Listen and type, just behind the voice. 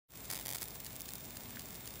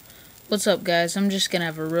What's up, guys? I'm just gonna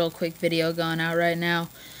have a real quick video going out right now.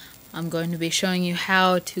 I'm going to be showing you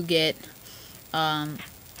how to get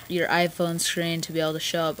your iPhone screen to be able to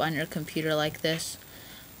show up on your computer like this.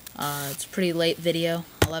 It's a pretty late video,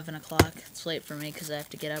 11 o'clock. It's late for me because I have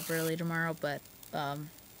to get up early tomorrow, but I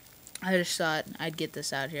just thought I'd get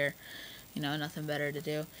this out here. You know, nothing better to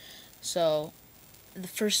do. So the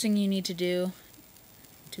first thing you need to do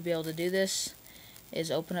to be able to do this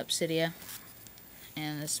is open up Cydia.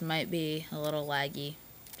 And this might be a little laggy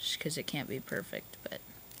just because it can't be perfect, but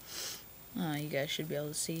you guys should be able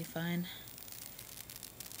to see fine.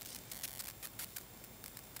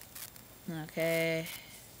 Okay.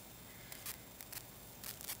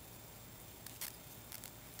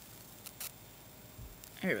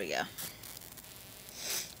 Here we go.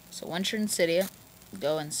 So once you're in Cydia,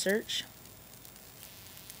 go and search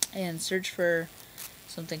for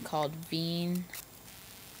something called VNC,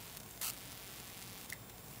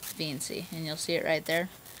 and you'll see it right there.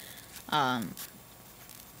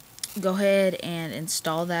 Go ahead and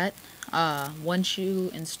install that. Once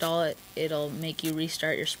you install it, it'll make you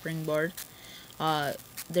restart your Springboard.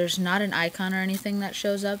 There's not an icon or anything that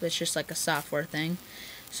shows up. It's just like a software thing.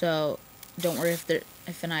 So don't worry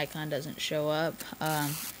if an icon doesn't show up.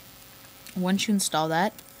 Once you install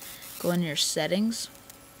that, go into your settings,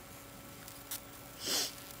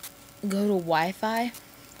 go to Wi-Fi,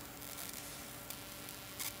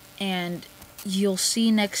 and you'll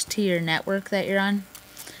see next to your network that you're on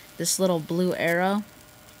this little blue arrow.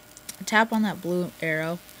 Tap on that blue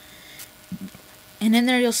arrow, and in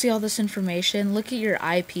there you'll see all this information. Look at your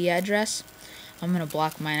IP address. I'm gonna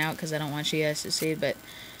block mine out because I don't want you guys to see, but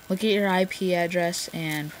look at your IP address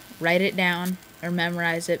and write it down or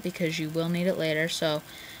memorize it because you will need it later. So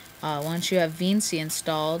once you have VNC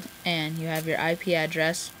installed and you have your IP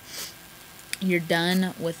address, you're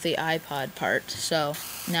done with the iPod part. So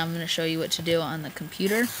now I'm going to show you what to do on the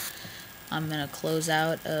computer. I'm going to close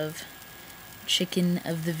out of Chicken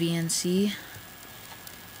of the VNC.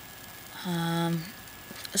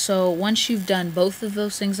 So once you've done both of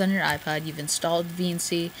those things on your iPod, you've installed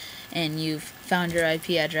VNC and you've found your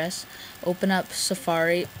IP address, open up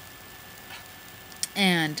Safari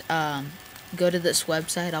and go to this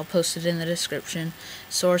website. I'll post it in the description,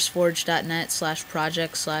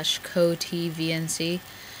 sourceforge.net/project/co-tvnc.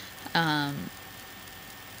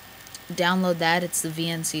 Download that. It's the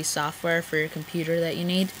VNC software for your computer that you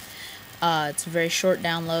need. It's a very short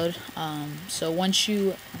download. So once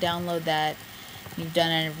you download that, you've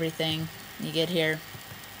done everything, you get here,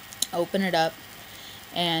 open it up,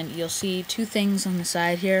 and you'll see two things on the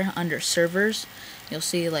side here under servers. You'll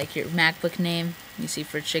see like your MacBook name, you see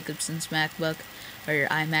for Jacobson's MacBook, or your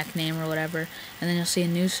iMac name or whatever, and then you'll see a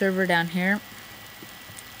new server down here.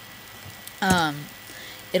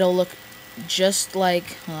 It'll look just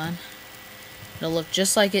like, it'll look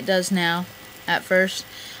just like it does now at first.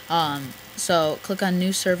 So click on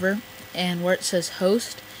new server, and where it says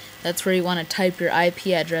host, that's where you want to type your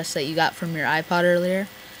IP address that you got from your iPod earlier.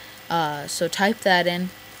 So type that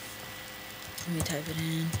in. Let me type it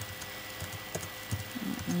in.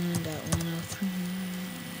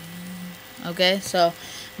 1.103. Okay, so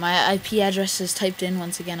my IP address is typed in.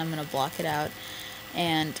 Once again, I'm going to block it out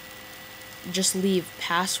and just leave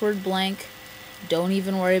password blank. Don't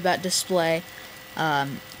even worry about display.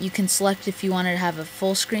 You can select if you wanted to have a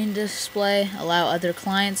full screen display, allow other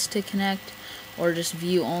clients to connect, or just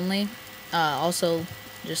view only. Also,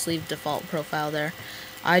 just leave default profile there.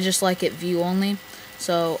 I just like it view only.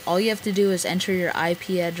 So all you have to do is enter your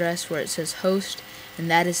IP address where it says host, and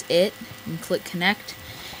that is it, and click connect,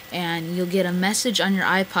 and you'll get a message on your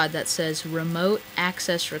iPod that says remote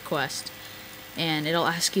access request, and it'll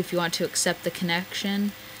ask you if you want to accept the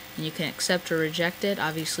connection, and you can accept or reject it.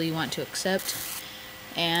 Obviously you want to accept,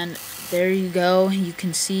 and there you go. You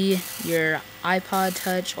can see your iPod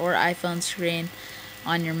Touch or iPhone screen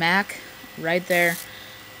on your Mac right there.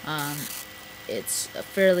 It's a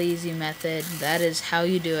fairly easy method. That is how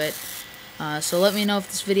you do it. So let me know if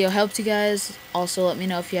this video helped you guys. Also, let me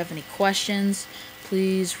know if you have any questions.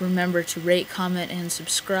 Please remember to rate, comment, and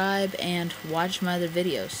subscribe, and watch my other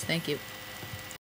videos. Thank you.